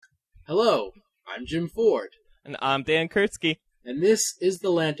Hello, I'm Jim Ford. And I'm Dan Kurtzky. And this is the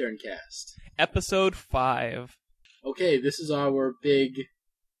LanternCast. Episode 5. Okay, this is our big...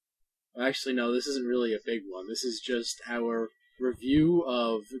 Actually, no, this isn't really a big one. This is just our review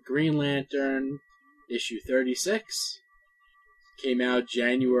of Green Lantern issue 36. Came out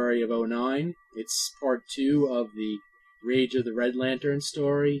January of 2009. It's part 2 of the Rage of the Red Lantern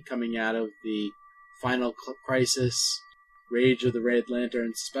story, coming out of the Final Crisis Rage of the Red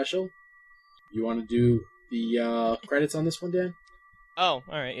Lantern special. You want to do the credits on this one, Dan? Oh,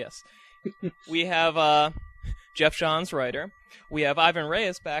 alright, yes. We have Jeff Johns, writer. We have Ivan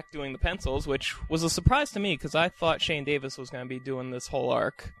Reyes back doing the pencils, which was a surprise to me, because I thought Shane Davis was going to be doing this whole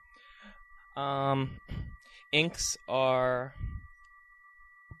arc. Inks are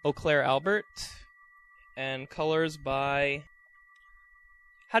Eau Claire Albert, and colors by...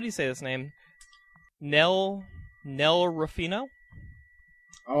 How do you say this name? Nell Ruffino?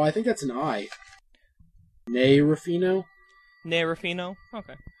 Oh, I think that's an I. Nay Ruffino? Nay Ruffino?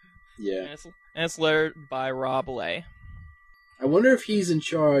 Okay. Yeah. And it's lettered by Rob Lay. I wonder if he's in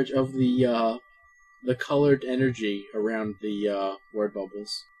charge of the colored energy around the word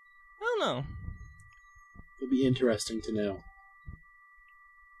bubbles. I don't know. It'll be interesting to know.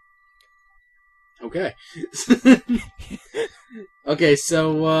 Okay. Okay,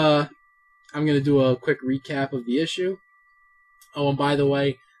 so I'm going to do a quick recap of the issue. Oh, and by the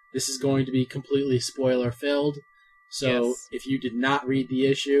way, this is going to be completely spoiler-filled. So Yes. If you did not read the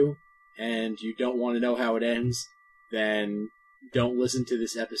issue and you don't want to know how it ends, then don't listen to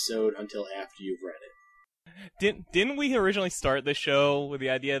this episode until after you've read it. Didn't we originally start the show with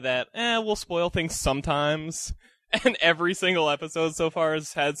the idea that, we'll spoil things sometimes? And every single episode so far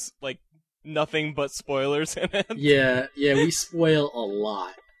has like, nothing but spoilers in it? Yeah, we spoil a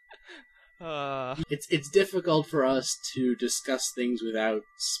lot. Uh, It's difficult for us to discuss things without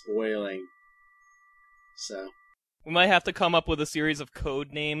spoiling. So, we might have to come up with a series of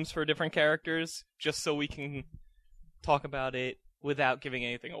code names for different characters, just so we can talk about it without giving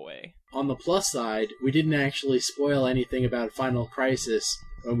anything away. on the plus side, we didn't actually spoil anything about Final Crisis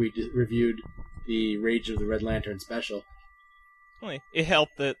when we reviewed the Rage of the Red Lantern special. It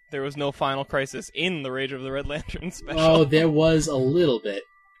helped that there was no Final Crisis in the Rage of the Red Lantern special. Oh, there was a little bit.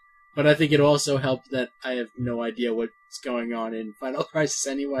 But I think it also helped that I have no idea what's going on in Final Crisis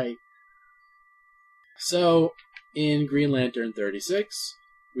anyway. So, in Green Lantern 36,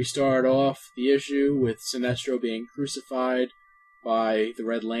 we start off the issue with Sinestro being crucified by the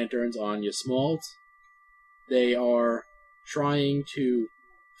Red Lanterns on Yasmalt. They are trying to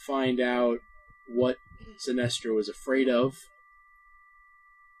find out what Sinestro is afraid of.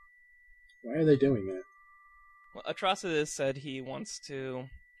 Why are they doing that? Well, Atrocitus said he wants to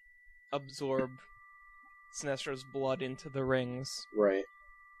absorb Sinestro's blood into the rings. Right.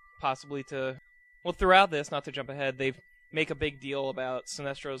 Possibly to... Well, throughout this, not to jump ahead, they make a big deal about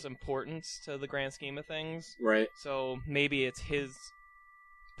Sinestro's importance to the grand scheme of things. Right. So maybe it's his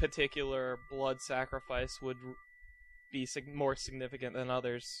particular blood sacrifice would be more significant than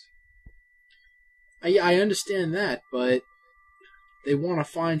others. I understand that, but they want to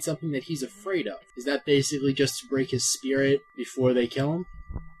find something that he's afraid of. Is that basically just to break his spirit before they kill him?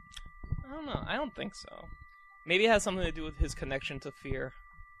 I don't know. I don't think so. Maybe it has something to do with his connection to fear.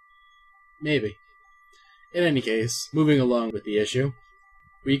 Maybe. In any case, moving along with the issue,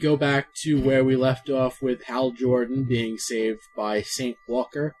 we go back to where we left off with Hal Jordan being saved by St.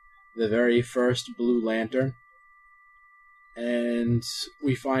 Walker, the very first Blue Lantern. And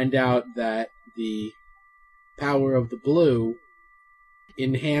we find out that the power of the blue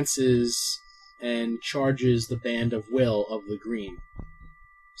enhances and charges the band of will of the green.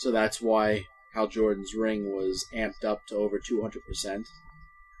 So that's why Hal Jordan's ring was amped up to over 200%.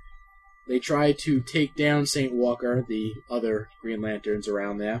 They try to take down St. Walker, the other Green Lanterns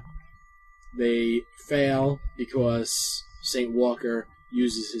around there. They fail because St. Walker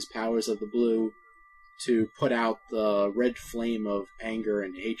uses his powers of the blue to put out the red flame of anger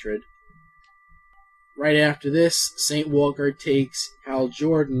and hatred. Right after this, St. Walker takes Hal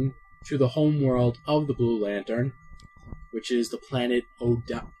Jordan to the homeworld of the Blue Lantern, which is the planet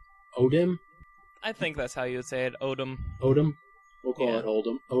Odin? I think that's how you would say it. Odom. Odin? We'll call it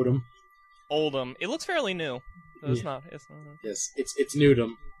Odin. Oldham. It looks fairly new. So it's not. Yes, it's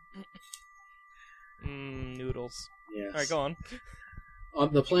Newdom. Noodles. Yes. Alright, go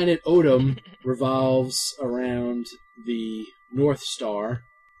on. The planet Odom revolves around the North Star,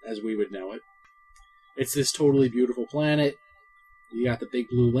 as we would know it. It's this totally beautiful planet. You got the big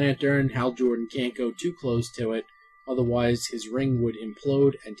blue lantern. Hal Jordan can't go too close to it, otherwise his ring would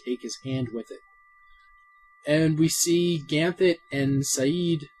implode and take his hand with it. And we see Ganthet and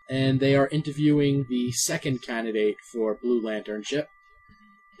Saeed and they are interviewing the second candidate for Blue Lanternship.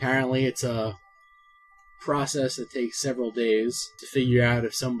 Apparently, it's a process that takes several days to figure out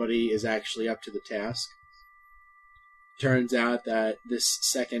if somebody is actually up to the task. Turns out that this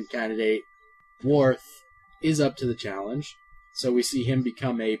second candidate, Worth, is up to the challenge, so we see him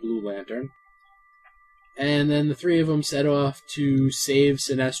become a Blue Lantern. And then the three of them set off to save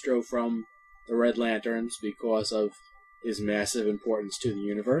Sinestro from the Red Lanterns because of his massive importance to the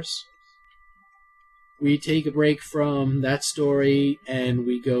universe. We take a break from that story and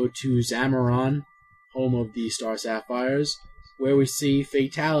we go to Zamaron, home of the Star Sapphires, where we see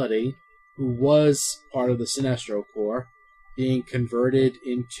Fatality, who was part of the Sinestro Corps, being converted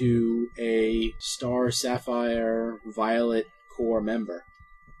into a Star Sapphire Violet Corps member.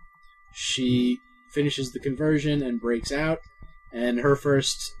 She finishes the conversion and breaks out, and her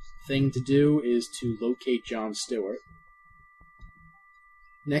first thing to do is to locate John Stewart.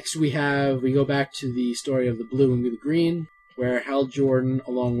 Next we go back to the story of the Blue and the Green, where Hal Jordan,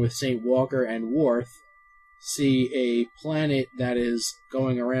 along with St. Walker and Worth, see a planet that is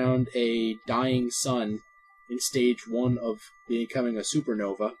going around a dying sun in stage 1 of becoming a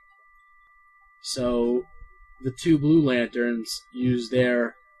supernova. So the two Blue Lanterns use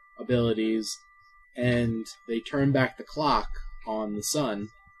their abilities and they turn back the clock on the sun,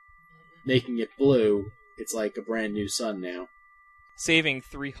 making it blue. It's like a brand new sun now. Saving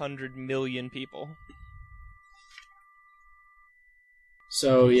 300 million people.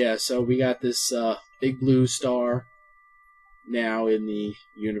 So we got this big blue star now in the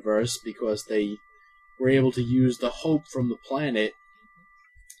universe because they were able to use the hope from the planet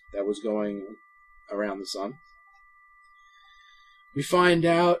that was going around the sun. We find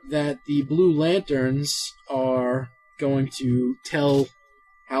out that the Blue Lanterns are going to tell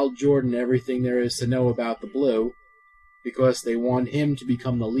Hal Jordan everything there is to know about the Blue because they want him to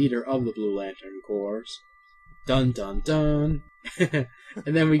become the leader of the Blue Lantern Corps. Dun dun dun. And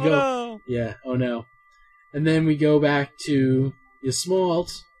then we go... Oh no! Yeah, oh no. And then we go back to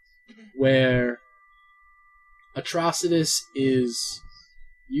Ysmalt, where Atrocitus is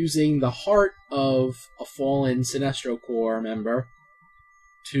using the heart of a fallen Sinestro Corps member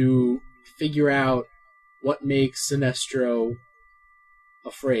to figure out what makes Sinestro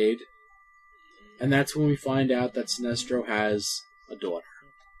afraid. And that's when we find out that Sinestro has a daughter.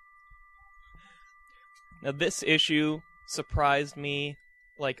 Now this issue surprised me,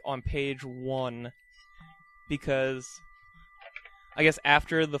 on page 1, because I guess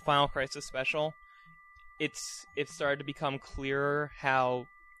after the Final Crisis special, it started to become clearer how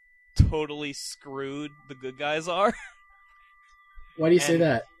totally screwed the good guys are. Why do you say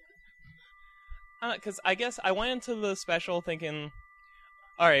that? Because I guess I went into the special thinking,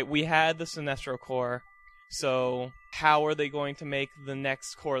 alright, we had the Sinestro Corps, so how are they going to make the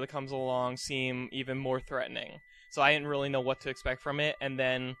next Corps that comes along seem even more threatening? So I didn't really know what to expect from it, and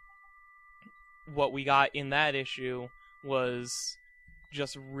then what we got in that issue was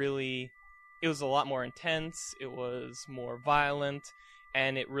just really... It was a lot more intense, it was more violent,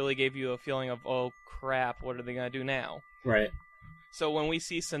 and it really gave you a feeling of, oh crap, what are they going to do now? Right. So when we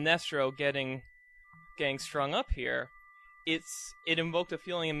see Sinestro getting strung up here, it invoked a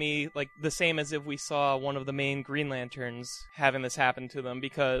feeling in me like the same as if we saw one of the main Green Lanterns having this happen to them,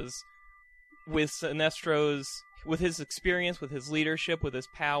 because with Sinestro's, with his experience, with his leadership, with his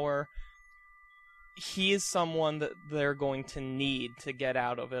power, he is someone that they're going to need to get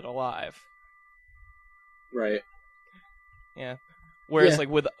out of it alive. Right. Yeah. Whereas,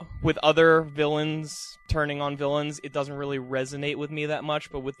 with other villains turning on villains, it doesn't really resonate with me that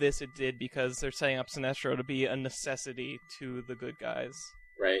much, but with this it did, because they're setting up Sinestro to be a necessity to the good guys.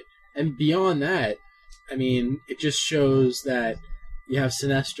 Right. And beyond that, I mean, it just shows that you have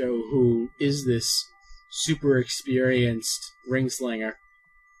Sinestro, who is this super experienced ring slinger,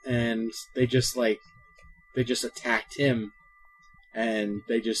 and they just attacked him, and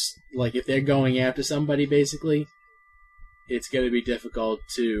they just, if they're going after somebody, basically, it's going to be difficult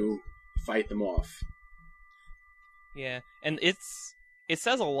to fight them off. Yeah, and it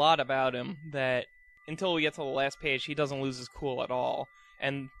says a lot about him that until we get to the last page, he doesn't lose his cool at all.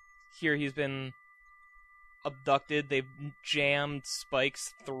 And here he's been abducted, they've jammed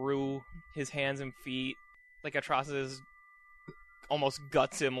spikes through his hands and feet, Atrocitus almost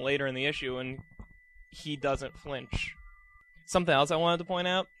guts him later in the issue, and he doesn't flinch. Something else I wanted to point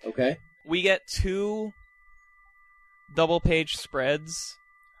out. Okay. We get 2 double-page spreads,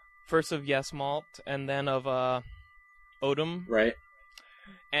 first of Ysmalt and then of Odom. Right.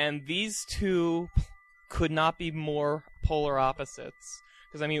 And these 2 could not be more polar opposites.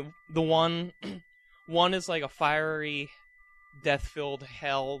 Because, I mean, the one is like a fiery death-filled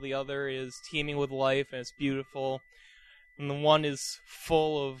hell. The other is teeming with life, and it's beautiful. And the one is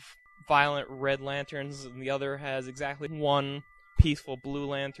full of violent red lanterns, and the other has exactly one peaceful blue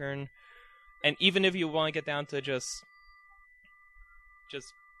lantern. And even if you want to get down to just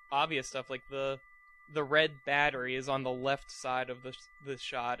obvious stuff, like the red battery is on the left side of the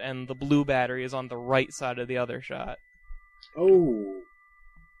shot, and the blue battery is on the right side of the other shot. Oh,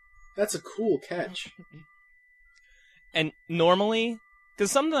 that's a cool catch. And normally,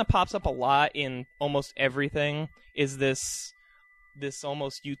 because something that pops up a lot in almost everything is this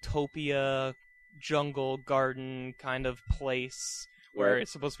almost utopia, jungle, garden kind of place where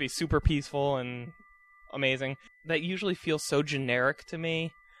it's supposed to be super peaceful and amazing. That usually feels so generic to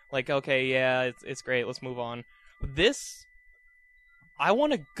me. Like, okay, yeah, it's great, let's move on. This, I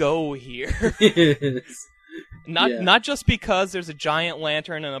want to go here. Not just because there's a giant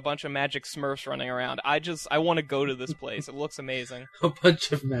lantern and a bunch of magic Smurfs running around. I want to go to this place. It looks amazing. A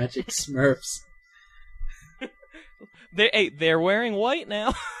bunch of magic Smurfs. They're wearing white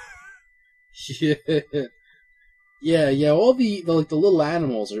now. Yeah. All the little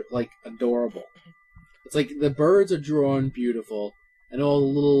animals are like adorable. It's like the birds are drawn beautiful, and all the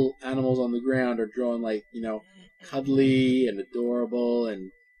little animals on the ground are drawn like, cuddly and adorable,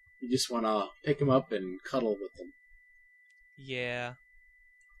 and you just want to pick them up and cuddle with them. Yeah.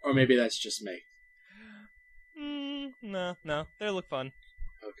 Or maybe that's just me. No, they look fun.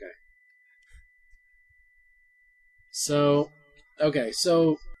 Okay. So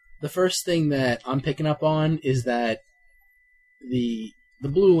the first thing that I'm picking up on is that the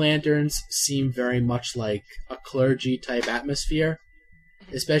Blue Lanterns seem very much like a clergy-type atmosphere,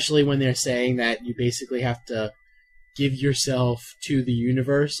 especially when they're saying that you basically have to give yourself to the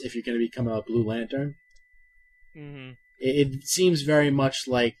universe if you're going to become a Blue Lantern. Mm-hmm. It seems very much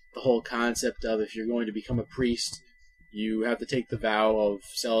like the whole concept of if you're going to become a priest, you have to take the vow of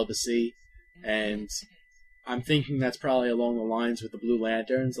celibacy, and I'm thinking that's probably along the lines with the Blue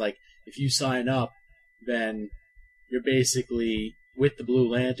Lanterns. Like, if you sign up, then you're basically with the Blue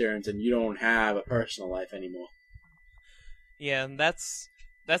Lanterns and you don't have a personal life anymore. Yeah, that's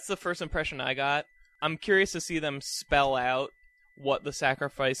the first impression I got. I'm curious to see them spell out what the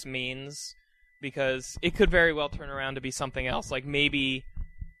sacrifice means, because it could very well turn around to be something else. Like, maybe...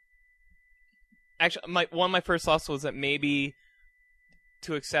 Actually, one of my first thoughts was that maybe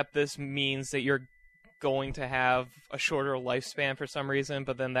to accept this means that you're going to have a shorter lifespan for some reason,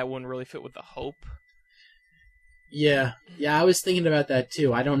 but then that wouldn't really fit with the hope. Yeah, I was thinking about that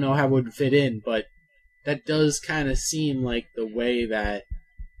too. I don't know how it would fit in, but that does kind of seem like the way that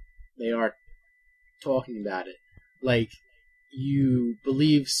they are talking about it. Like, you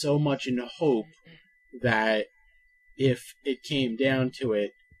believe so much in hope that if it came down to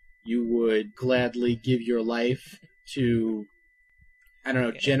it, you would gladly give your life to,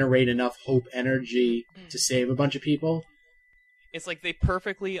 generate enough hope energy to save a bunch of people. It's like they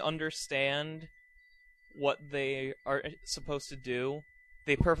perfectly understand what they are supposed to do.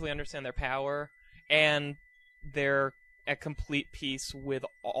 They perfectly understand their power, and they're at complete peace with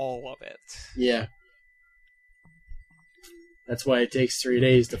all of it. Yeah. That's why it takes 3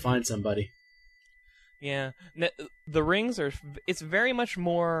 days to find somebody. Yeah. The rings it's very much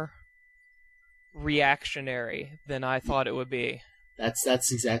more reactionary than I thought it would be.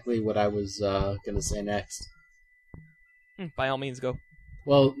 That's exactly what I was going to say next. By all means, go.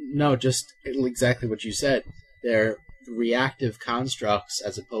 Well, no, just exactly what you said. They're reactive constructs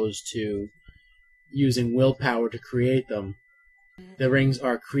as opposed to using willpower to create them. The rings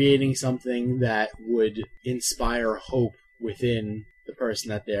are creating something that would inspire hope within the person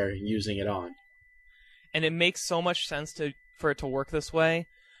that they're using it on. And it makes so much sense for it to work this way,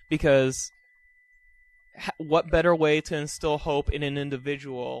 because what better way to instill hope in an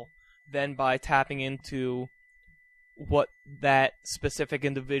individual than by tapping into what that specific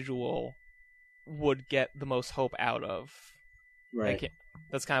individual would get the most hope out of. Right.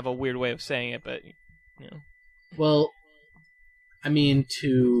 That's kind of a weird way of saying it, but, Well, I mean,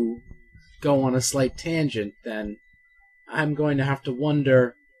 to go on a slight tangent, then, I'm going to have to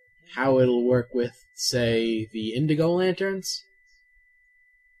wonder how it'll work with, say, the Indigo Lanterns.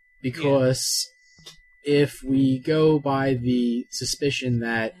 Because if we go by the suspicion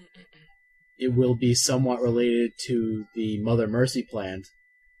that it will be somewhat related to the Mother Mercy plant,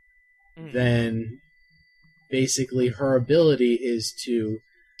 then basically her ability is to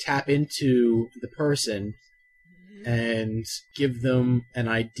tap into the person and give them an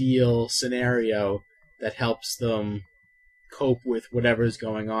ideal scenario that helps them cope with whatever's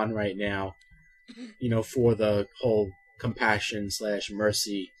going on right now, for the whole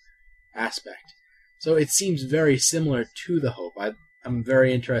compassion/mercy aspect. So it seems very similar to the Hope. I'm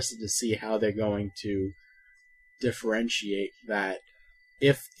very interested to see how they're going to differentiate that,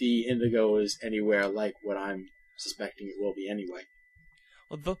 if the Indigo is anywhere like what I'm suspecting it will be anyway.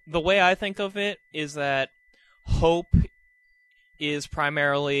 Well, the way I think of it is that Hope is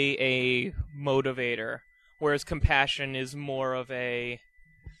primarily a motivator, whereas Compassion is more of a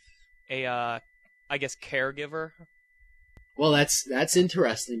I guess, caregiver. Well, that's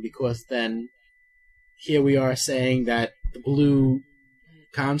interesting, because then here we are saying that the blue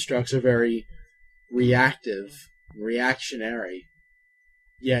constructs are very reactive, reactionary,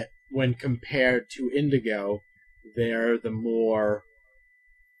 yet when compared to Indigo, they're the more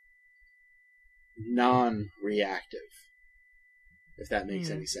non-reactive, if that makes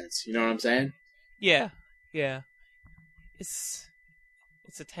any sense. You know what I'm saying? Yeah. It's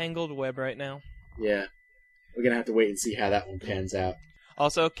a tangled web right now. Yeah. We're going to have to wait and see how that one pans out.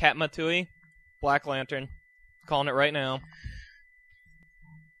 Also, Katma Tui, Black Lantern. Calling it right now.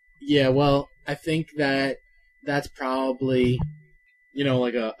 Yeah, well, I think that's probably,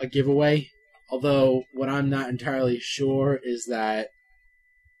 like a giveaway. Although, what I'm not entirely sure is that,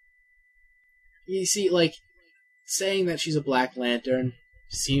 you see, like, saying that she's a Black Lantern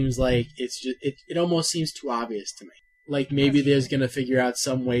seems like it almost seems too obvious to me. Like, maybe there's going to figure out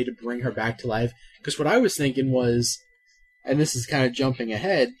some way to bring her back to life. Because what I was thinking was, and this is kind of jumping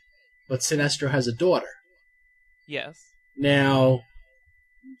ahead, but Sinestro has a daughter. Yes. Now,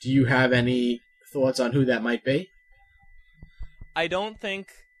 do you have any thoughts on who that might be? I don't think...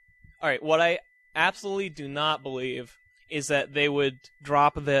 Alright, what I absolutely do not believe is that they would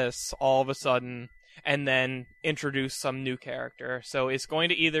drop this all of a sudden and then introduce some new character. So it's going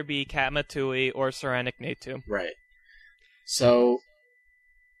to either be Katma Tui or Saranic Natu. Right. So,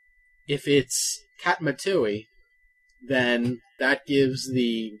 if it's Katma Tui, then that gives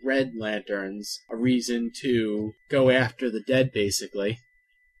the Red Lanterns a reason to go after the dead, basically.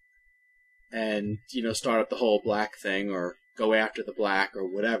 And, start up the whole black thing, or go after the black, or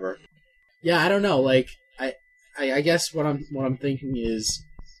whatever. Yeah, I don't know. Like, I guess what I'm thinking is,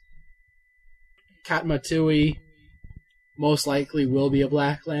 Katma Tui most likely will be a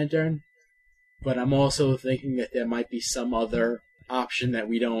Black Lantern, but I'm also thinking that there might be some other option that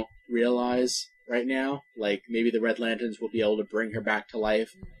we don't realize right now. Like, maybe the Red Lanterns will be able to bring her back to life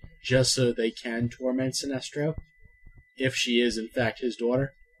just so they can torment Sinestro, if she is in fact his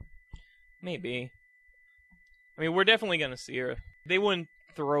daughter. Maybe. I mean, we're definitely going to see her. They wouldn't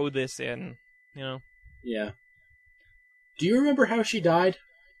throw this in, Yeah. Do you remember how she died?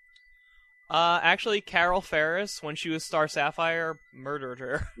 Actually, Carol Ferris, when she was Star Sapphire, murdered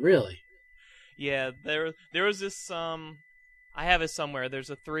her. Really? Yeah, there was this, I have it somewhere, there's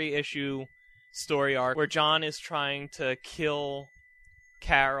a 3-issue story arc where John is trying to kill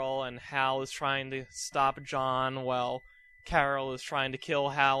Carol, and Hal is trying to stop John, while Carol is trying to kill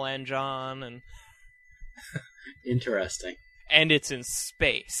Hal and John, and... Interesting. And it's in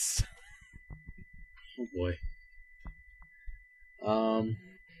space. Oh boy.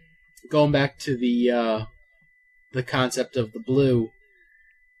 Going back to the concept of the blue,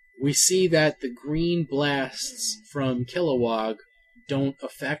 we see that the green blasts from Kilowog don't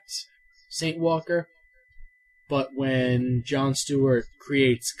affect Saint Walker, but when Jon Stewart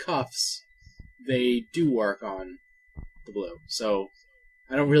creates cuffs, they do work on the blue. So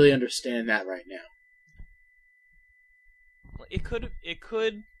I don't really understand that right now. It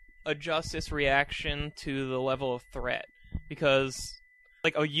could adjust its reaction to the level of threat, because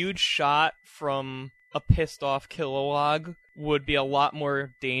like a huge shot from a pissed off Kilowog would be a lot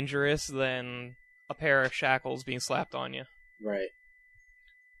more dangerous than a pair of shackles being slapped on you. Right.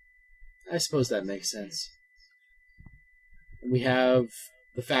 I suppose that makes sense. We have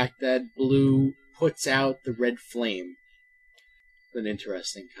the fact that blue puts out the red flame. An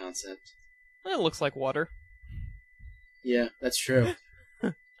interesting concept. It looks like water. Yeah, that's true.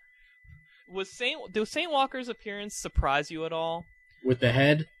 Do Saint Walker's appearance surprise you at all? With the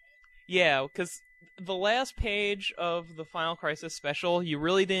head? Yeah, because the last page of the Final Crisis special, you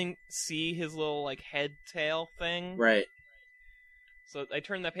really didn't see his little like head tail thing. Right. So I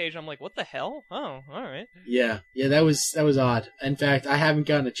turned that page, and I'm like, what the hell? Oh, all right. Yeah, that was odd. In fact, I haven't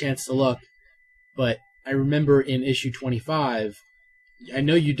gotten a chance to look, but I remember in issue 25, I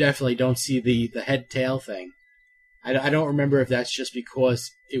know you definitely don't see the head tail thing. I don't remember if that's just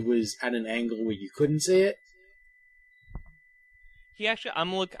because it was at an angle where you couldn't see it. I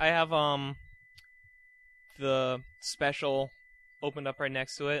have the special opened up right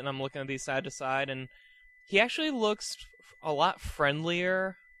next to it, and I'm looking at these side to side, and he actually looks a lot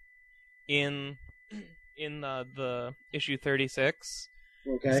friendlier in the issue 36.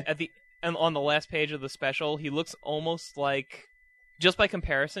 Okay. and on the last page of the special, he looks almost like, just by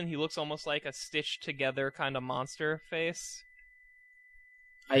comparison, he looks almost like a stitched together kind of monster face.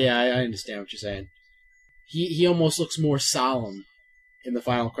 Yeah, I understand what you're saying. He almost looks more solemn in the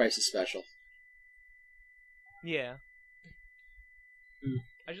Final Crisis special. Yeah.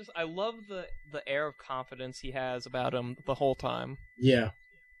 I love the air of confidence he has about him the whole time. Yeah.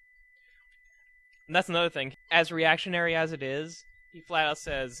 And that's another thing. As reactionary as it is, he flat out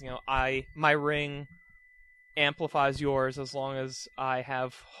says, my ring amplifies yours as long as I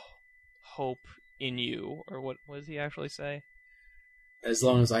have hope in you. Or what does he actually say? As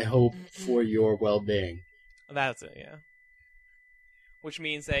long as I hope for your well-being. That's it, yeah. Which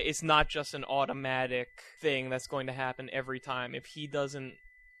means that it's not just an automatic thing that's going to happen every time. If he doesn't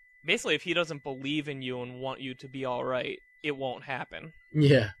believe in you and want you to be all right, it won't happen.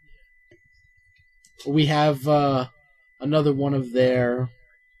 Yeah. We have another one of their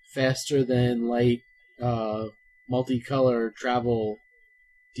faster-than-light multicolor travel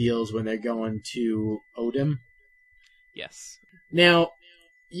deals when they're going to Odin. Yes. Now,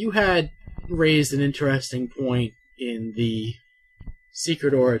 you had raised an interesting point in the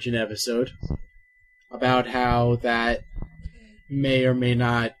Secret Origin episode about how that may or may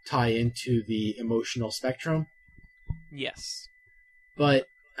not tie into the emotional spectrum. Yes. But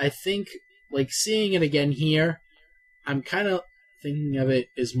I think, seeing it again here, I'm kind of thinking of it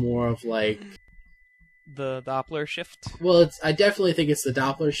as more of the Doppler shift? Well, I definitely think it's the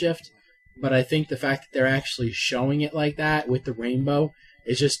Doppler shift, but I think the fact that they're actually showing it like that with the rainbow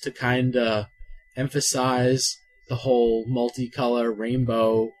is just to kind of emphasize the whole multicolor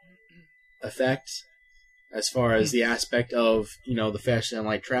rainbow effect as far as the aspect of, the faster than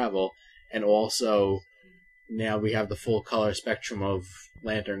light travel, and also now we have the full color spectrum of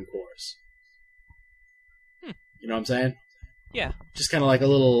lantern cores. You know what I'm saying? Yeah. Just kind of like a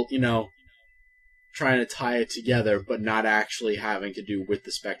little, trying to tie it together, but not actually having to do with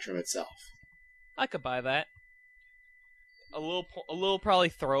the spectrum itself. I could buy that. A little probably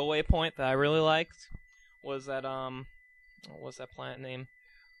throwaway point that I really liked was that what's that planet name?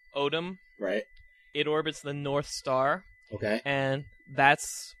 Odin. Right. It orbits the North Star. Okay. And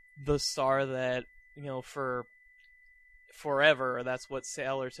that's the star that, for forever, that's what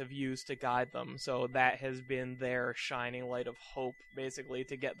sailors have used to guide them. So that has been their shining light of hope, basically,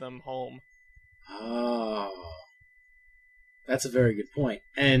 to get them home. Oh. That's a very good point.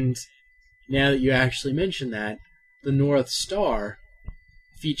 And now that you actually mention that, the North Star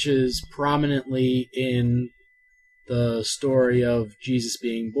features prominently in the story of Jesus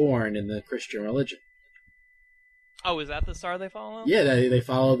being born in the Christian religion. Oh, is that the star they follow? Yeah, they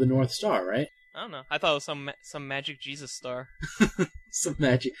follow the North Star, right? I don't know. I thought it was some magic Jesus star. Some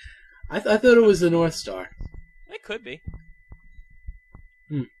magic. I thought it was the North Star. It could be.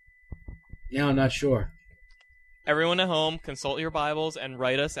 Now I'm not sure. Everyone at home, consult your Bibles and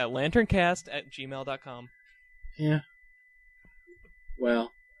write us at LanternCast@gmail.com. Yeah.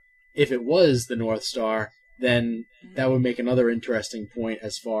 Well, if it was the North Star, then that would make another interesting point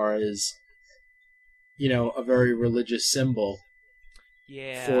as far as, a very religious symbol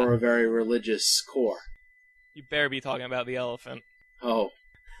for a very religious core. You better be talking about the elephant. Oh.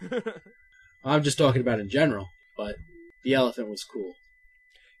 I'm just talking about in general, but the elephant was cool.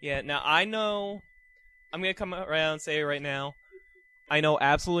 Yeah, now I know, I'm going to come around and say it right now, I know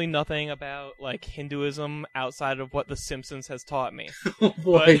absolutely nothing about, Hinduism outside of what The Simpsons has taught me. Oh,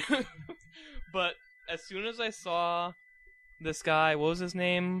 boy. But as soon as I saw this guy, what was his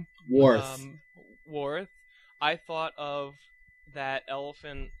name? Worth. Worth. I thought of that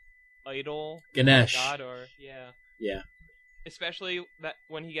elephant idol. Ganesh. God, yeah. Especially that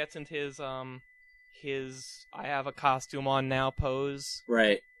when he gets into his I have a costume on now pose.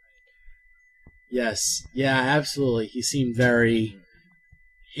 Right. Yes. Yeah, absolutely. He seemed very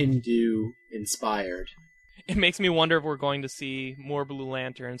Hindu-inspired. It makes me wonder if we're going to see more Blue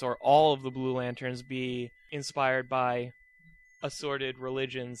Lanterns, or all of the Blue Lanterns be inspired by assorted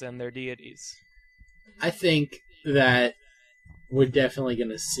religions and their deities. I think that we're definitely going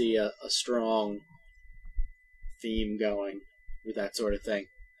to see a strong theme going with that sort of thing.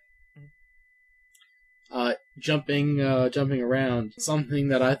 Jumping around, something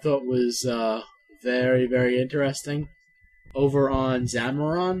that I thought was very, very interesting. Over on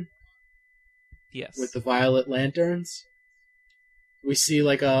Zamaron, yes, with the Violet Lanterns, we see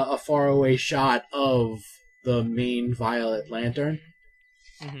a faraway shot of the main Violet Lantern.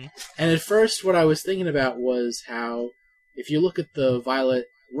 Mm-hmm. And at first, what I was thinking about was how, if you look at the Violet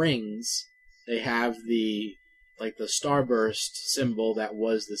rings, they have the starburst symbol that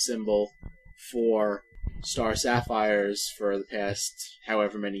was the symbol for Star Sapphires for the past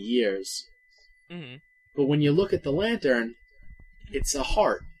however many years. Mm-hmm. But when you look at the lantern, it's a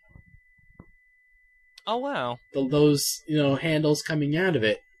heart. Oh, wow. Those handles coming out of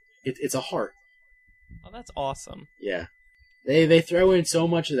it, it's a heart. Oh, that's awesome. Yeah. They throw in so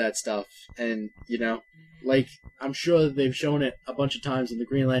much of that stuff, and, like, I'm sure that they've shown it a bunch of times in the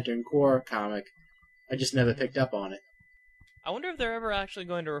Green Lantern Corps comic. I just never picked up on it. I wonder if they're ever actually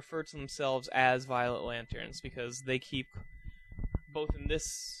going to refer to themselves as Violet Lanterns, because they keep, both in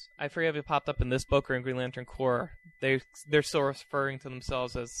this, I forget if it popped up in this book or in Green Lantern Corps, they're still referring to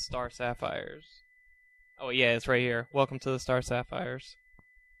themselves as Star Sapphires. Oh, yeah, it's right here. Welcome to the Star Sapphires.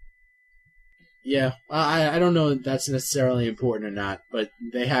 Yeah, I don't know if that's necessarily important or not, but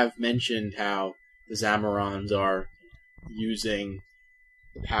they have mentioned how the Zamorans are using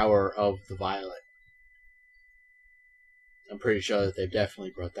the power of the Violet. I'm pretty sure that they've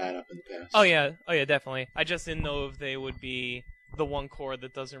definitely brought that up in the past. Oh yeah, definitely. I just didn't know if they would be the one corps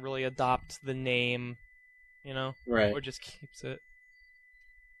that doesn't really adopt the name, Right. or just keeps it.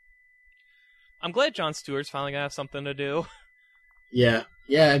 I'm glad Jon Stewart's finally gonna have something to do. Yeah.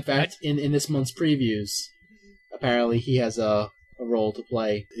 In fact, in this month's previews, apparently he has a role to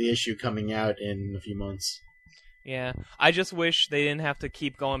play. The issue coming out in a few months. Yeah, I just wish they didn't have to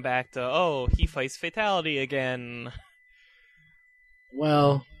keep going back to, he fights Fatality again.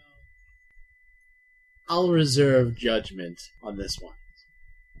 Well, I'll reserve judgment on this one.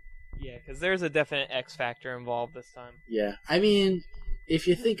 Yeah, because there's a definite X factor involved this time. Yeah, I mean, if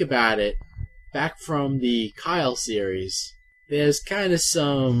you think about it, back from the Kyle series, there's kind of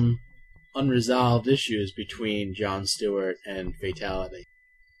some unresolved issues between Jon Stewart and Fatality.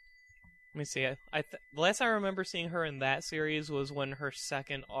 Let me see. The last I remember seeing her in that series was when her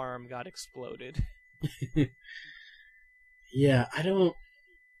second arm got exploded. Yeah, I don't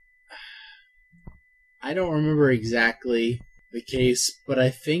remember exactly the case, but I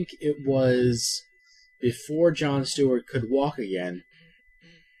think it was before Jon Stewart could walk again,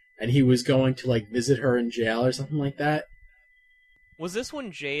 and he was going to visit her in jail or something like that. Was this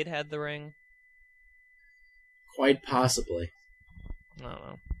when Jade had the ring? Quite possibly. I don't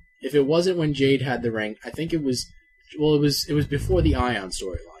know. If it wasn't when Jade had the ring, I think it was. Well, it was before the Ion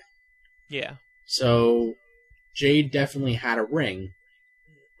storyline. Yeah. So Jade definitely had a ring.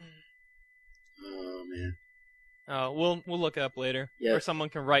 Oh man. We'll look it up later, yeah. Or someone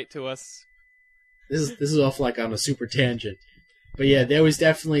can write to us. This is off on a super tangent, but yeah, there was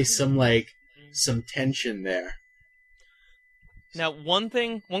definitely some tension there. Now, one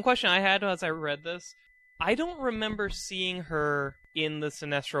question I had as I read this, I don't remember seeing her in the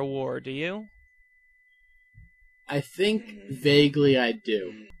Sinestro War. Do you? I think vaguely I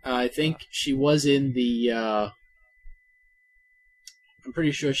do. I think she was in the. I'm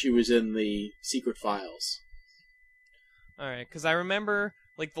pretty sure she was in the Secret Files. All right, because I remember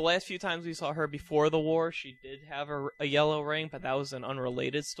the last few times we saw her before the war, she did have a yellow ring, but that was an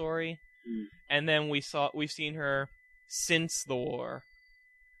unrelated story. Mm. And then we've seen her since the war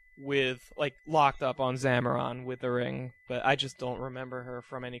with locked up on Zamoran with the ring, but I just don't remember her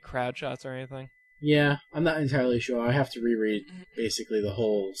from any crowd shots or anything. Yeah, I'm not entirely sure. I have to reread basically the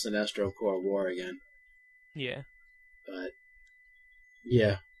whole Sinestro Corps War again. Yeah. But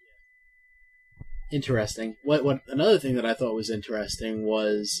yeah. Interesting. What another thing that I thought was interesting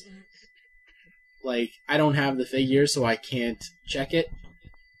was I don't have the figure so I can't check it,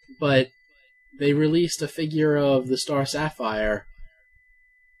 but they released a figure of the Star Sapphire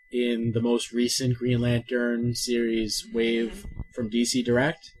in the most recent Green Lantern series wave from DC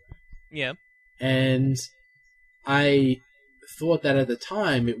Direct. Yeah. And I thought that at the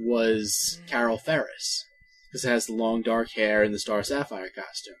time it was Carol Ferris, because it has the long dark hair and the Star Sapphire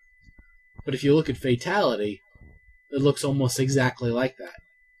costume. But if you look at Fatality, it looks almost exactly like that.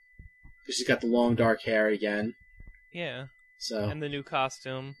 Because she's got the long dark hair again. Yeah. So. And the new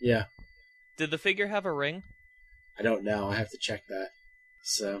costume. Yeah. Did the figure have a ring? I don't know. I have to check that.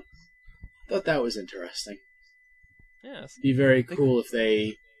 So, I thought that was interesting. Yes. It'd be very cool if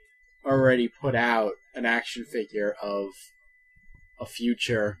they already put out an action figure of a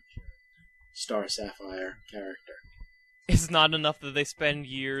future Star Sapphire character. It's not enough that they spend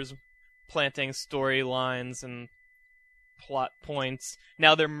years planting storylines and plot points.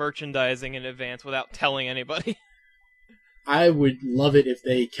 Now they're merchandising in advance without telling anybody. I would love it if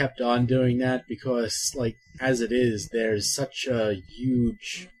they kept on doing that because, as it is, there's such a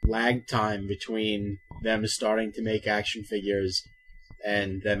huge lag time between them starting to make action figures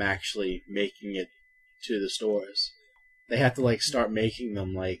and them actually making it to the stores. They have to, start making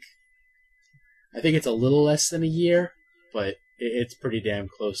them, I think it's a little less than a year, but it's pretty damn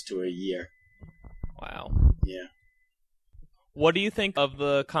close to a year. Wow. Yeah. What do you think of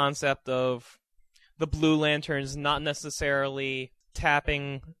the concept of the Blue Lanterns not necessarily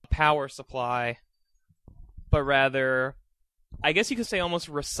tapping power supply, but rather, I guess you could say almost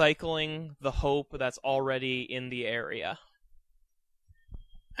recycling the hope that's already in the area?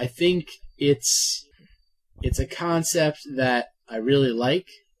 I think it's a concept that I really like.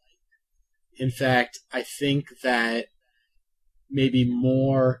 In fact, I think that maybe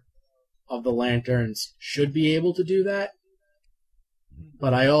more of the lanterns should be able to do that.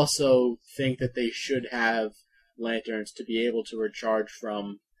 But I also think that they should have lanterns to be able to recharge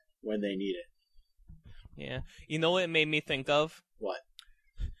from when they need it. Yeah. You know what it made me think of? What?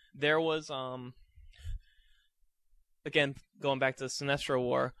 There was, again, going back to the Sinestro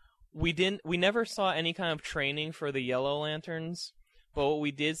War, we never saw any kind of training for the Yellow Lanterns, but what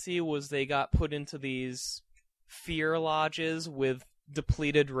we did see was they got put into these fear lodges with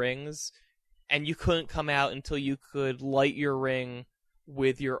depleted rings, and you couldn't come out until you could light your ring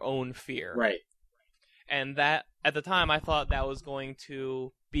with your own fear. Right. And that, at the time, I thought that was going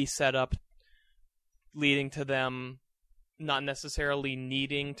to be set up leading to them not necessarily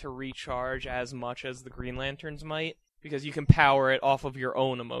needing to recharge as much as the Green Lanterns might, because you can power it off of your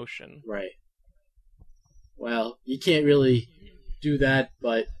own emotion. Right. Well, you can't really do that,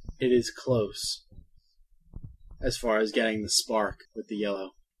 but it is close as far as getting the spark with the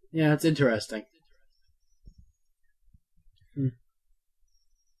yellow. Yeah, it's interesting.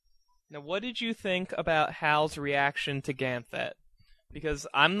 Now, what did you think about Hal's reaction to Ganthet? Because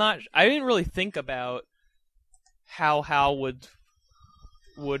I didn't really think about how Hal would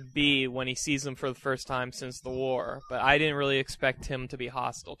be when he sees him for the first time since the war, but I didn't really expect him to be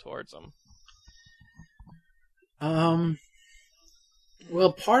hostile towards him.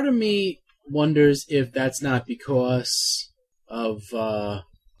 Well, part of me wonders if that's not because of the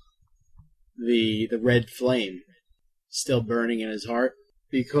red flame still burning in his heart,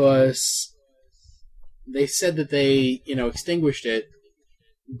 because they said that they, extinguished it,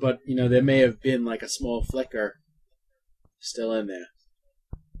 but, there may have been like a small flicker still in there.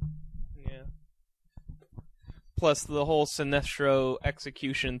 Yeah. Plus, the whole Sinestro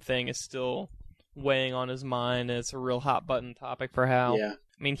execution thing is still weighing on his mind. It's a real hot button topic for Hal. Yeah.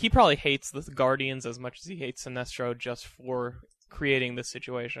 I mean, he probably hates the Guardians as much as he hates Sinestro just for creating this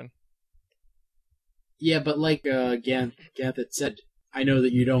situation. Yeah, but like Ganthet said, I know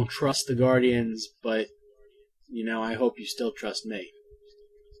that you don't trust the Guardians, but, I hope you still trust me.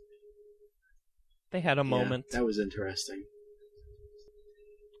 They had a moment. That was interesting.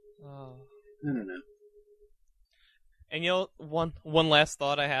 Oh. I don't know. And one last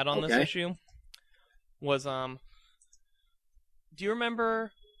thought I had on this issue was, do you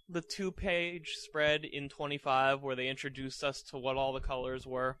remember the 2-page spread in 25 where they introduced us to what all the colors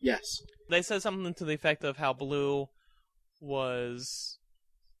were? Yes. They said something to the effect of how blue was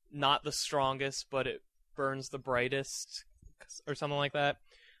not the strongest, but it burns the brightest, or something like that.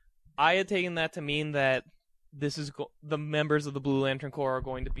 I had taken that to mean that this is the members of the Blue Lantern Corps are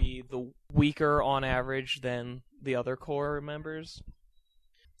going to be the weaker on average than the other Corps members.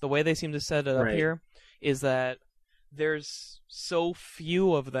 The way they seem to set it up here is that there's so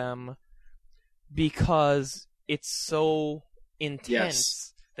few of them because it's so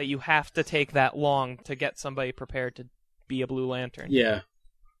intense that you have to take that long to get somebody prepared to be a Blue Lantern. Yeah.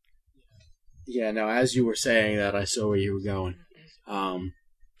 Yeah, no, as you were saying that, I saw where you were going.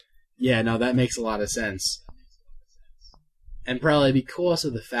 Yeah, no, that makes a lot of sense. And probably because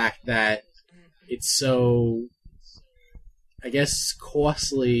of the fact that it's so, I guess,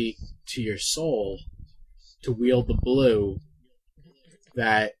 costly to your soul to wield the blue,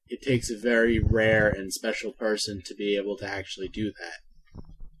 that it takes a very rare and special person to be able to actually do that.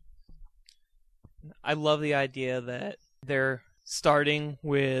 I love the idea that they're starting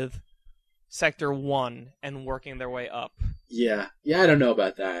with Sector 1 and working their way up. Yeah, I don't know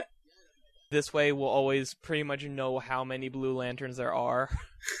about that. This way we'll always pretty much know how many Blue Lanterns there are.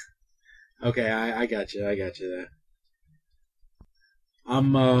 Okay, I got you there.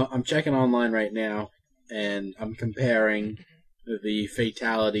 I'm checking online right now, and I'm comparing the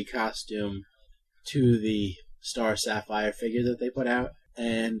Fatality costume to the Star Sapphire figure that they put out,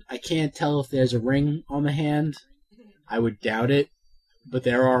 and I can't tell if there's a ring on the hand. I would doubt it, but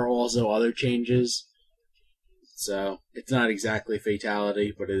there are also other changes. So, it's not exactly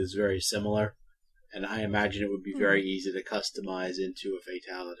Fatality, but it is very similar, and I imagine it would be very easy to customize into a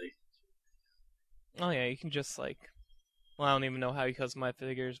Fatality. Oh yeah, you can just I don't even know how you customize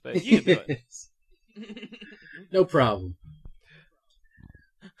figures, but you can do it. No problem.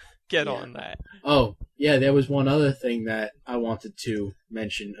 Get on that. Oh, yeah, there was one other thing that I wanted to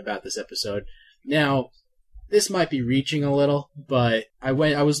mention about this episode. Now, this might be reaching a little, but I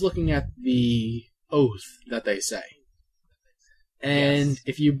was looking at the oath that they say. And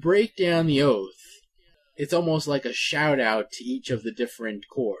if you break down the oath, it's almost like a shout-out to each of the different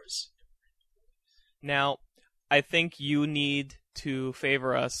corps. Now, I think you need to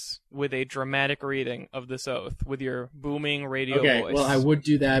favor us with a dramatic reading of this oath with your booming radio voice. Okay, well, I would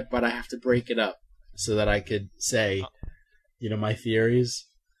do that, but I have to break it up so that I could say, my theories.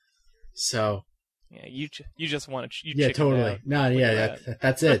 So... Yeah, you just want to... Yeah, totally. No, yeah,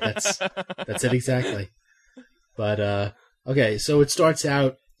 that's it. That's it exactly. But, okay, so it starts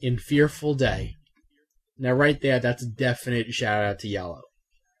out in Fearful Day. Now, right there, that's a definite shout-out to Yellow.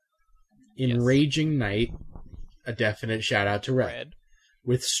 In Raging Night, a definite shout-out to Red.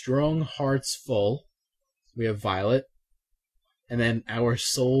 With Strong Hearts Full, we have Violet. And then Our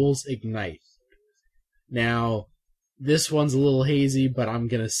Souls Ignite. Now, this one's a little hazy, but I'm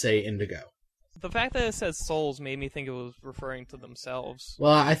going to say Indigo. The fact that it says souls made me think it was referring to themselves.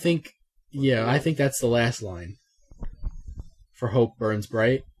 Well, I think that's the last line. For Hope Burns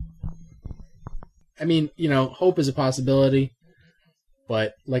Bright. I mean, hope is a possibility,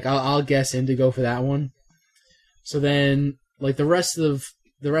 but I'll guess Indigo for that one. So then, the rest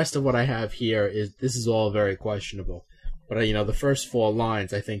of what I have here this is all very questionable. But the first 4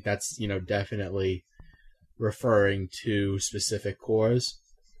 lines, I think that's definitely referring to specific corps.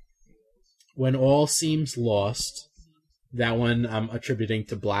 When All Seems Lost, that one I'm attributing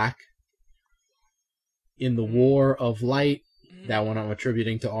to Black. In the War of Light, that one I'm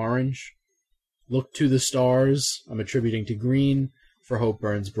attributing to Orange. Look to the Stars, I'm attributing to Green. For Hope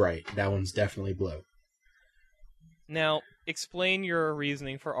Burns Bright, that one's definitely Blue. Now, explain your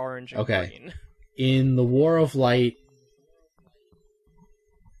reasoning for Orange and Green. In the War of Light,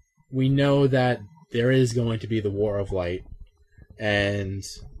 we know that there is going to be the War of Light, and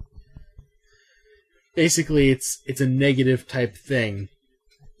basically it's a negative type thing.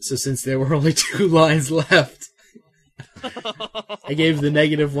 So since there were only 2 lines left, I gave the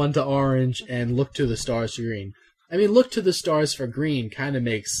negative one to Orange and Look to the Stars for Green. I mean, Look to the Stars for Green kind of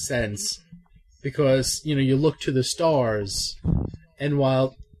makes sense because, you look to the stars, and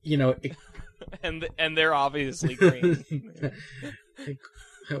while, and they're obviously green.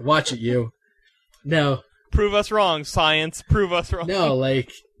 Watch it, you. No. Prove us wrong, science. Prove us wrong. No,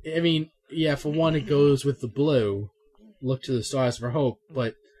 for one, it goes with the blue. Look to the stars for hope,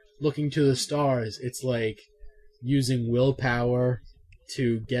 but looking to the stars, it's like using willpower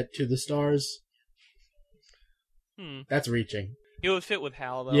to get to the stars. That's reaching. It would fit with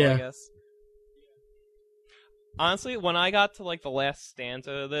Hal, though, I guess. Honestly, when I got to the last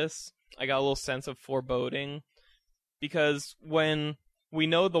stanza of this, I got a little sense of foreboding, because when we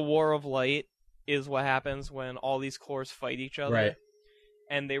know the War of Light is what happens when all these corps fight each other, right?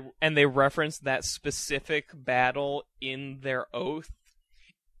 And they reference that specific battle in their oath.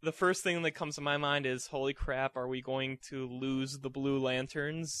 The first thing that comes to my mind is, holy crap, are we going to lose the Blue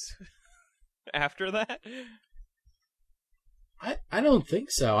Lanterns after that? I don't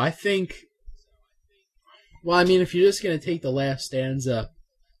think so. I think... Well, I mean, if you're just going to take the last stanza,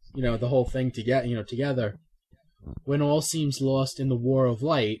 the whole thing together, when all seems lost in the War of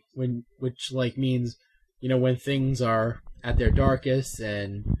Light, which means, when things are at their darkest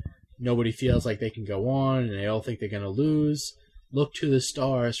and nobody feels like they can go on and they all think they're going to lose, look to the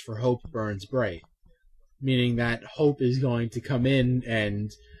stars for hope burns bright. Meaning that hope is going to come in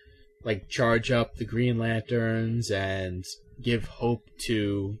and charge up the Green Lanterns and give hope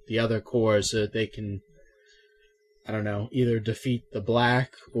to the other corps so that they can, I don't know, either defeat the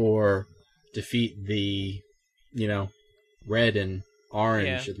Black or defeat the, Red and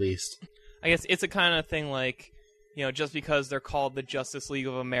Orange, at least. I guess it's a kind of thing just because they're called the Justice League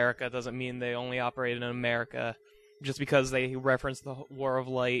of America doesn't mean they only operate in America. Just because they reference the War of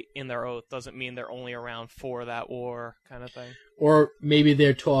Light in their oath doesn't mean they're only around for that war, kind of thing. Or maybe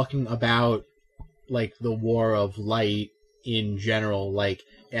they're talking about, the War of Light in general,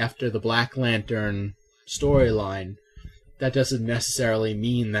 after the Black Lantern storyline. That doesn't necessarily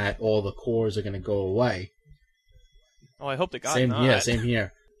mean that all the corps are going to go away. Oh, I hope to God not. Yeah, same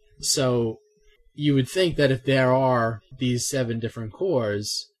here. So, you would think that if there are these 7 different corps,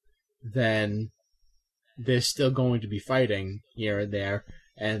 then they're still going to be fighting here and there,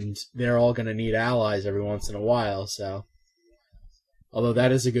 and they're all going to need allies every once in a while, so... Although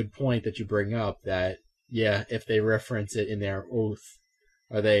that is a good point that you bring up, that, if they reference it in their oath,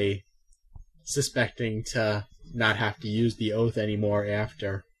 are they suspecting to not have to use the oath anymore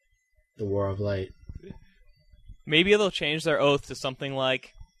after the War of Light? Maybe they'll change their oath to something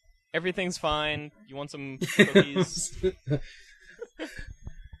like, everything's fine, you want some cookies?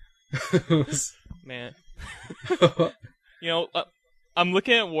 Man. I'm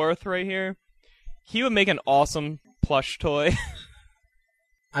looking at Worth right here. He would make an awesome plush toy.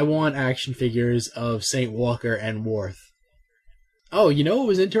 I want action figures of St. Walker and Worth. Oh, you know what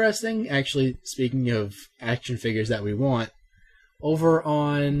was interesting? Actually, speaking of action figures that we want, over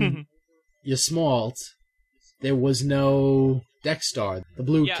on Yasmalt, there was no Dexstar, the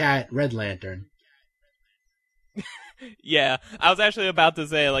Blue Cat Red Lantern. Yeah, I was actually about to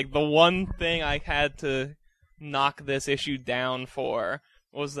say, like, the one thing I had to knock this issue down for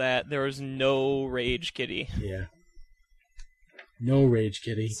was that there was no Rage Kitty. Yeah. No Rage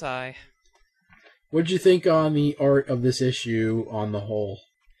Kitty. Sigh. What'd you think on the art of this issue on the whole?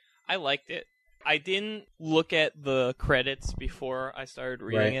 I liked it. I didn't look at the credits before I started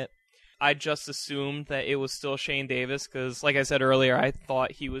reading it. I just assumed that it was still Shane Davis, because, like I said earlier, I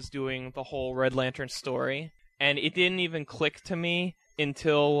thought he was doing the whole Red Lantern story. And it didn't even click to me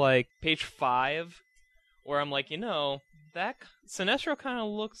until, like, page 5, where I'm like, that Sinestro kind of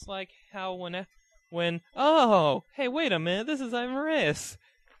looks like how when oh, hey, wait a minute, this is Ivan Reyes.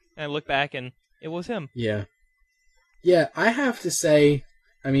 And I look back, and it was him. Yeah. Yeah, I have to say,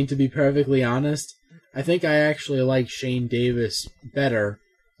 I mean, to be perfectly honest, I think I actually like Shane Davis better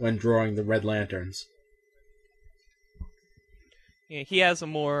when drawing the Red Lanterns. Yeah, he has a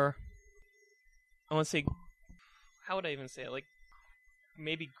more, I want to say, how would I even say it? Like,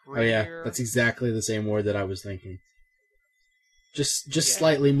 maybe grittier. Oh yeah, that's exactly the same word that I was thinking. Just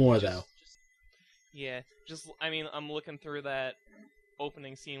slightly more, though. Yeah, I'm looking through that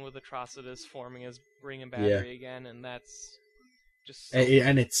opening scene with Atrocitus forming his ring and battery again, and that's just so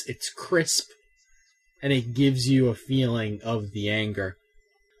and it's crisp, and it gives you a feeling of the anger.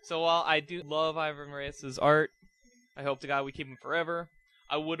 So while I do love Ivan Reyes' art, I hope to God we keep him forever.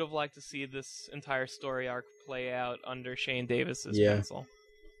 I would have liked to see this entire story arc play out under Shane Davis's pencil.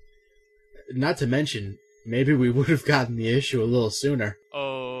 Not to mention, maybe we would have gotten the issue a little sooner.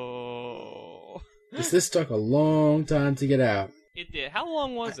 Oh. Because this took a long time to get out. It did. How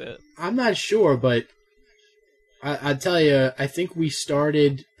long was it? I'm not sure, but I'll tell you, I think we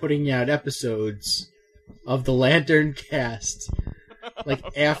started putting out episodes of the LanternCast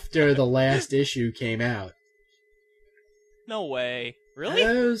like after the last issue came out. No way. Really?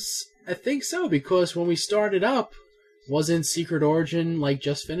 I think so, because when we started up, wasn't Secret Origin like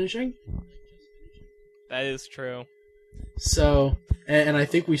just finishing? That is true. So, and I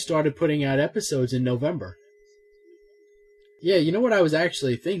think we started putting out episodes in November. Yeah, you know what I was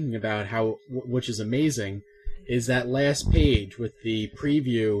actually thinking about, which is amazing, is that last page with the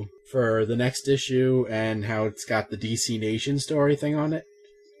preview for the next issue and how it's got the DC Nation story thing on it.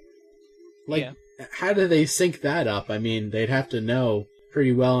 Like, how do they sync that up? I mean, they'd have to know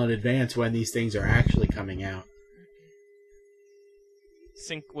pretty well in advance when these things are actually coming out.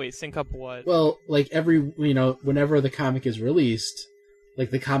 Sync up what? Well, like whenever the comic is released, like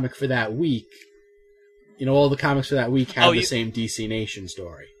the comic for that week, all the comics for that week have the same DC Nation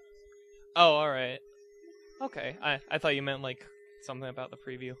story. Oh, alright. Okay, I thought you meant like something about the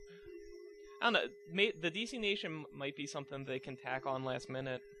preview. I don't know, the DC Nation might be something they can tack on last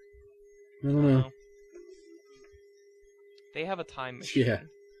minute. I don't know. They have a time machine. Yeah.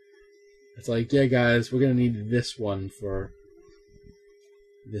 It's like, yeah, guys, we're going to need this one for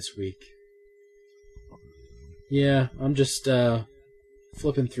this week. Yeah, I'm just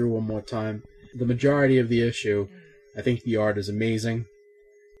flipping through one more time. The majority of the issue, I think the art is amazing.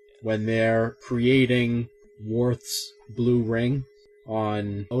 When they're creating Worth's blue ring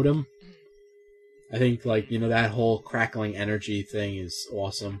on Odom, I think, that whole crackling energy thing is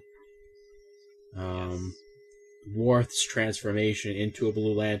awesome. Worth's transformation into a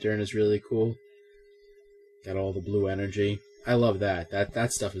Blue Lantern is really cool. Got all the blue energy. I love that.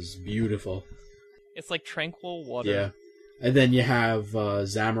 That stuff is beautiful. It's like tranquil water. Yeah. And then you have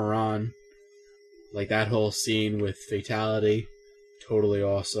Zamaron. Like that whole scene with Fatality. Totally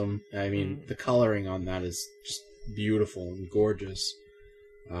awesome. I mean, the coloring on that is just beautiful and gorgeous.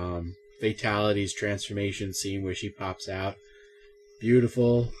 Fatality's transformation scene where she pops out.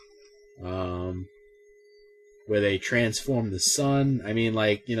 Beautiful. Where they transform the sun. I mean,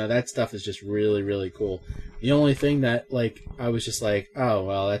 that stuff is just really, really cool. The only thing that, I was just like, oh,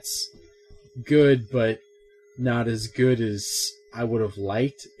 well, that's good, but not as good as I would have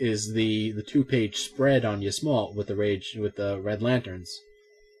liked, is the 2-page spread on Yasmalt with the Red Lanterns.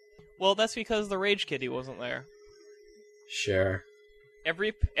 Well, that's because the Rage Kitty wasn't there. Sure.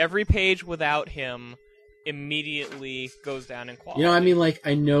 Every page without him immediately goes down in quality.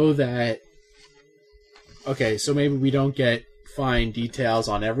 I know that. Okay, so maybe we don't get fine details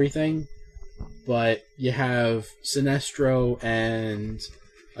on everything, but you have Sinestro and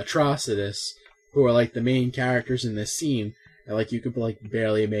Atrocitus, who are like the main characters in this scene, and like you could like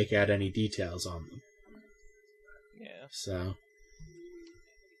barely make out any details on them. Yeah. So,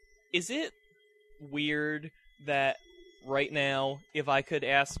 is it weird that right now, if I could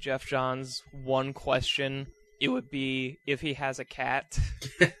ask Jeff Johns one question, it would be if he has a cat?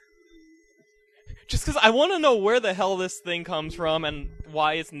 Just because I want to know where the hell this thing comes from and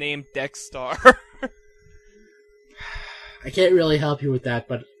why it's named Dexstar. I can't really help you with that,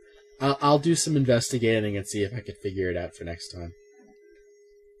 but I'll do some investigating and see if I can figure it out for next time.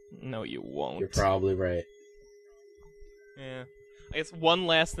 No, you won't. You're probably right. Yeah. I guess one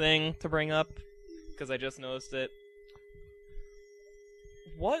last thing to bring up, because I just noticed it.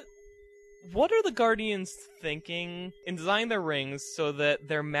 What are the Guardians thinking in designing their rings so that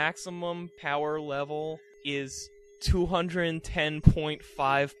their maximum power level is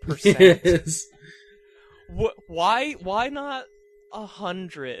 210.5%? Yes. Why not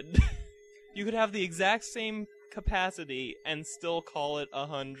 100? You could have the exact same capacity and still call it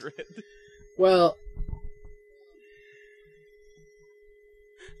 100. Well,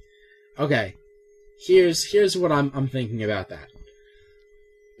 okay. Here's what I'm thinking about that.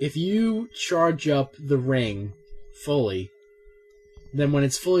 If you charge up the ring fully, then when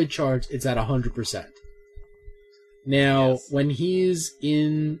it's fully charged, it's at 100%. Now, Yes. when he's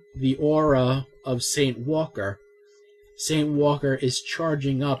in the aura of Saint Walker is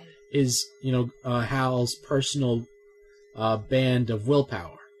charging up his, Hal's personal band of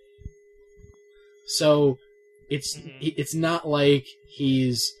willpower. So it's not like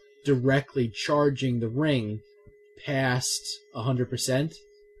he's directly charging the ring past 100%.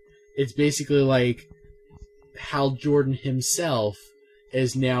 It's basically like Hal Jordan himself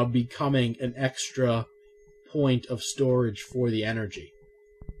is now becoming an extra point of storage for the energy.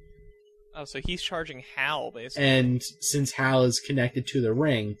 Oh, so he's charging Hal, basically. And since Hal is connected to the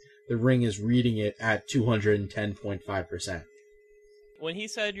ring is reading it at 210.5%. When he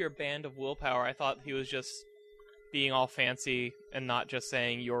said your band of willpower, I thought he was just being all fancy and not just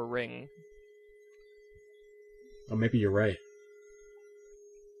saying your ring. Oh, maybe you're right.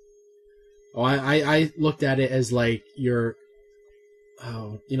 Oh, I looked at it as like your,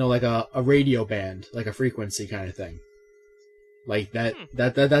 like a radio band, like a frequency kind of thing. Like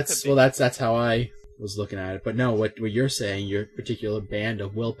that's how I was looking at it. But no, what you're saying, your particular band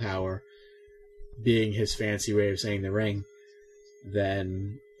of willpower being his fancy way of saying the ring,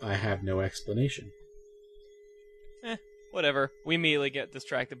 then I have no explanation. Whatever. We immediately get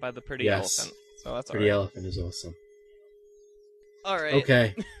distracted by the pretty elephant. So that's Pretty all right. elephant is awesome. Alright.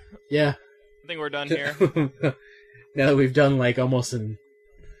 Okay. Yeah. I think we're done here. Now that we've done like almost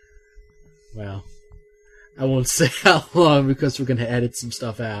well, I won't say how long because we're going to edit some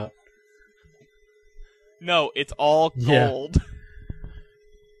stuff out. No, it's all gold.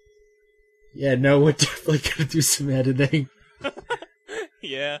 Yeah, no, we're definitely going to do some editing.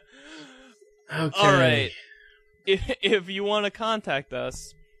 Yeah. Okay. Alright. If you want to contact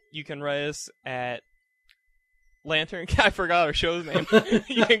us, you can write us at Lantern... I forgot our show's name.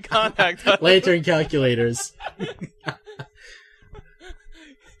 You can contact us. Lantern Calculators.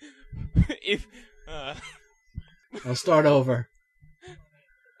 If... I'll start over.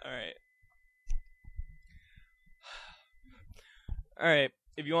 Alright.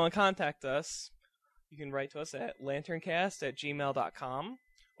 If you want to contact us, you can write to us at LanternCast@gmail.com,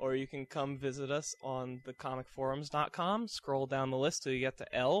 or you can come visit us on thecomicforums.com. Scroll down the list till you get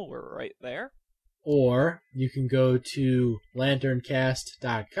to L. We're right there. Or you can go to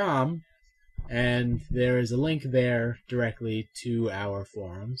LanternCast.com, and there is a link there directly to our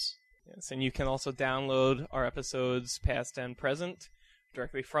forums. Yes, and you can also download our episodes, past and present,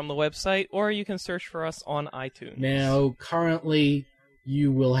 directly from the website, or you can search for us on iTunes. Now, currently,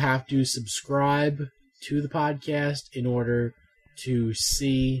 you will have to subscribe to the podcast in order to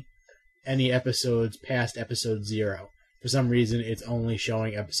see any episodes past episode 0. For some reason, it's only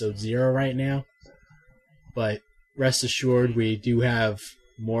showing episode 0 right now. But rest assured, we do have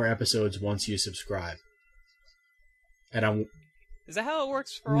more episodes once you subscribe. And Is that how it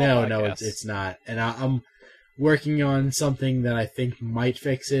works for all No, podcasts? it's not. And I'm working on something that I think might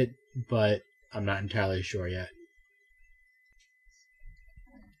fix it, but I'm not entirely sure yet.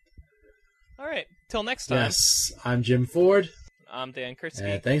 Alright, till next time. Yes, I'm Jim Ford. I'm Dan Kurtzky.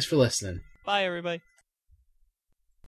 And thanks for listening. Bye, everybody.